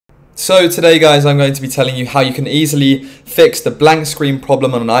So today guys, I'm going to be telling you how you can easily fix the blank screen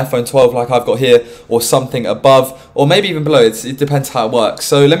problem on an iPhone 12 like I've got here, or something above, or maybe even below. It depends how it works.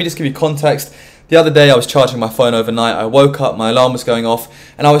 So let me just give you context. The other day I was charging my phone overnight, I woke up, my alarm was going off,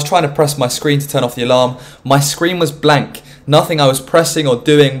 and I was trying to press my screen to turn off the alarm. My screen was blank. Nothing I was pressing or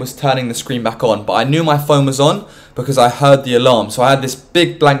doing was turning the screen back on, but I knew my phone was on because I heard the alarm. So I had this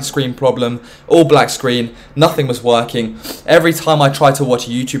big blank screen problem, all black screen, nothing was working. Every time I tried to watch a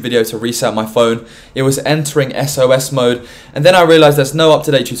YouTube video to reset my phone, it was entering SOS mode. And then I realized there's no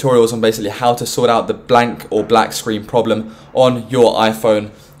up-to-date tutorials on basically how to sort out the blank or black screen problem on your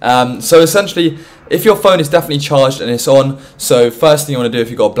iPhone. So essentially, if your phone is definitely charged and it's on, so first thing you want to do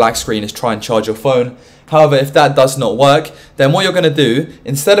if you've got a black screen is try and charge your phone. However, if that does not work, then what you're going to do,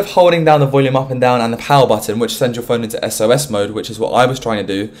 instead of holding down the volume up and down and the power button, which sends your phone into SOS mode, which is what I was trying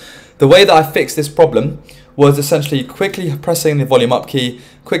to do, the way that I fixed this problem was essentially quickly pressing the volume up key,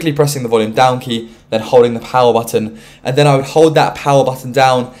 quickly pressing the volume down key, then holding the power button, and then I would hold that power button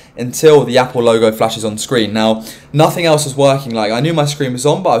down until the Apple logo flashes on screen. Now, nothing else was working. Like, I knew my screen was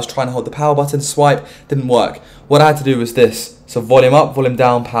on, but I was trying to hold the power button, swipe, didn't work. What I had to do was this. So volume up, volume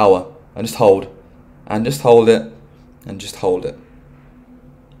down, power, and just hold. And just hold it, and just hold it.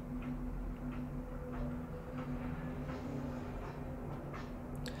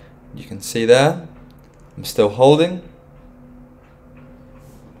 You can see there, I'm still holding,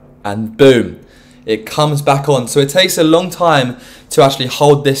 and boom, it comes back on. So it takes a long time to actually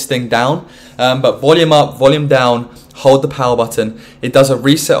hold this thing down, but volume up, volume down, hold the power button. It does a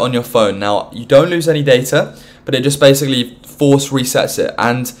reset on your phone. Now, you don't lose any data, but it just basically force resets it.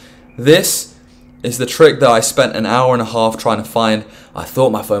 And this is the trick that I spent an hour and a half trying to find. I thought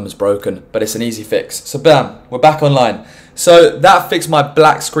my phone was broken, but it's an easy fix. So bam, we're back online. So that fixed my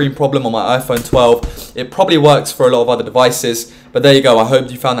black screen problem on my iPhone 12. It probably works for a lot of other devices, but there you go. I hope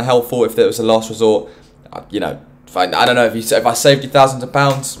you found that helpful. If there was a last resort, you know, I don't know, if I saved you thousands of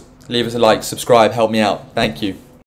pounds, leave us a like, subscribe, help me out. Thank you.